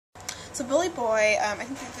So Bully Boy, I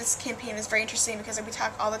think that this campaign is very interesting because we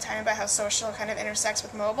talk all the time about how social kind of intersects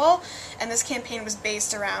with mobile, and this campaign was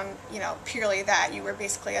based around, purely that. You were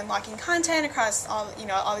basically unlocking content across all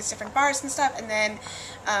these different bars and stuff, and then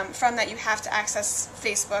from that you have to access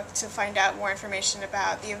Facebook to find out more information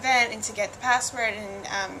about the event and to get the password,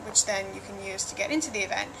 and which then you can use to get into the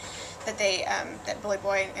event that that Bully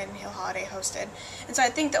Boy and Hill Holliday hosted. And so I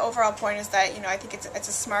think the overall point is that I think it's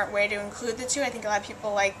a smart way to include the two. I think a lot of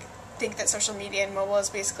people think that social media and mobile is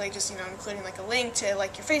basically just including like a link to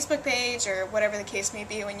like your Facebook page or whatever the case may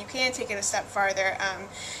be, when you can take it a step farther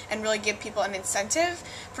and really give people an incentive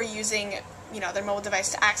for using their mobile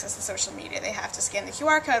device to access the social media. They have to scan the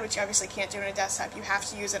QR code, which you obviously can't do on a desktop. You have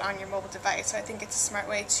to use it on your mobile device. So I think it's a smart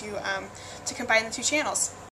way to combine the two channels.